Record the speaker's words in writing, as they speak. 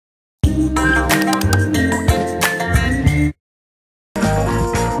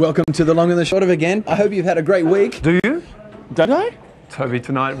Welcome to the long and the short of again. I hope you've had a great week. Do you? Don't I? Toby,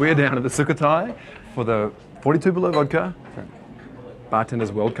 tonight we're down at the Sukhothai for the 42 Below Vodka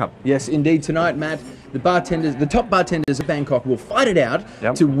Bartenders World Cup. Yes, indeed. Tonight, Matt, the top bartenders of Bangkok will fight it out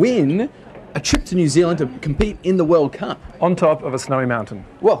to win a trip to New Zealand to compete in the World Cup. On top of a snowy mountain.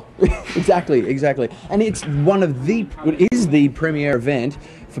 Well, exactly. And it is the premier event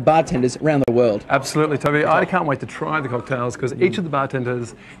for bartenders around the world. Absolutely, Toby. I can't wait to try the cocktails because each of the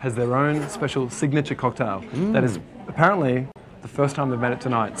bartenders has their own special signature cocktail. That is apparently the first time they've made it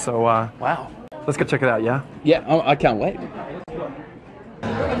tonight. So, wow. Let's go check it out, yeah? Yeah, I can't wait.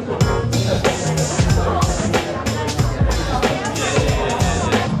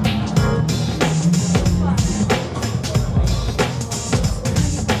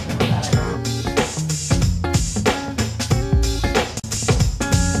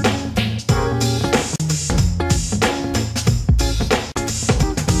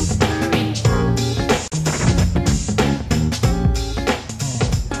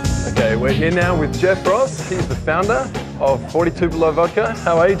 We're here now with Jeff Ross. He's the founder of 42 Below Vodka.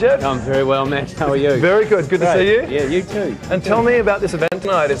 How are you, Jeff? I'm very well, Matt. How are you? Very good. Good to see you. Yeah, you too. And tell me about this event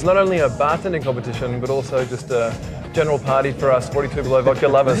tonight. It's not only a bartending competition, but also just a general party for us 42 Below Vodka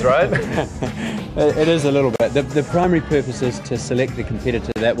lovers, right? It is a little bit. The primary purpose is to select a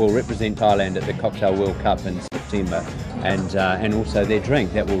competitor that will represent Thailand at the Cocktail World Cup in September, and also their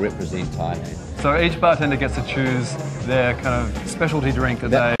drink that will represent Thailand. So each bartender gets to choose their kind of specialty drink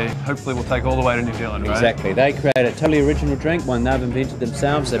that they hopefully will take all the way to New Zealand, right? Exactly. They create a totally original drink, one they've invented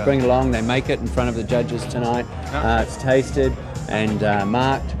themselves. They bring it along, they make it in front of the judges tonight. It's tasted and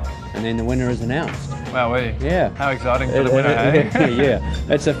marked, and then the winner is announced. Wowee. Yeah. How exciting for the winner, eh? Yeah.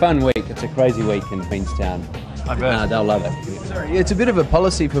 It's a fun week. It's a crazy week in Queenstown. I bet. They'll love it. Sorry, it's a bit of a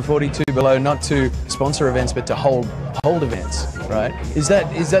policy for 42 Below not to sponsor events but to hold events, right? Is that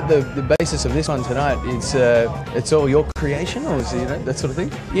the basis of this one tonight? It's all your creation, or is it, that sort of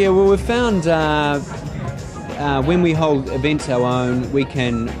thing? Yeah, well, we've found when we hold events our own, we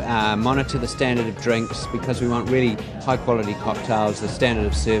can monitor the standard of drinks because we want really high quality cocktails, the standard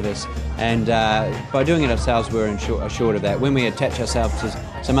of service, and by doing it ourselves we're assured of that. When we attach ourselves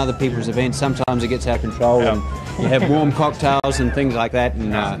to some other people's events, sometimes it gets out of control and you have warm cocktails and things like that,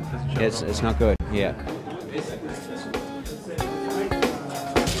 and it's not good. Yeah.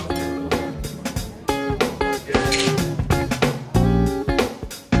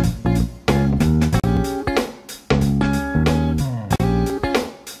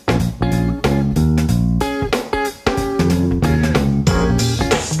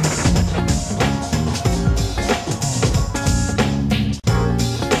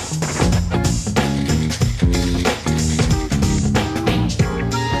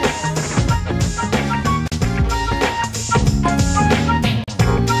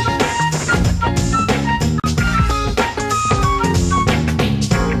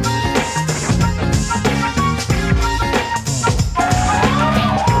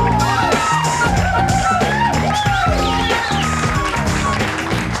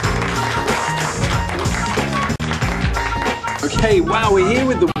 Okay, wow, we're here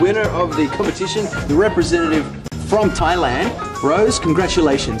with the winner of the competition, the representative from Thailand. Rose,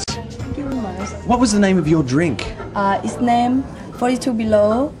 congratulations. Thank you very much. What was the name of your drink? It's named 42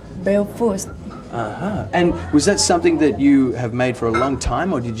 Below Breakfast. And was that something that you have made for a long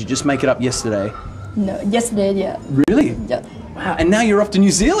time, or did you just make it up yesterday? No, yesterday, yeah. Really? Yeah. Wow, and now you're off to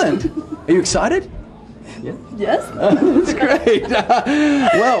New Zealand. Are you excited? Yeah. Yes. That's great.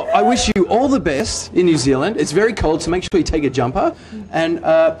 Well, I wish you all the best in New Zealand. It's very cold, so make sure you take a jumper. And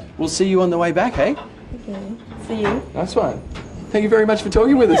we'll see you on the way back, eh? Okay. See you. That's fine. Thank you very much for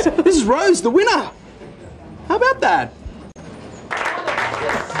talking with us. This is Rose, the winner. How about that?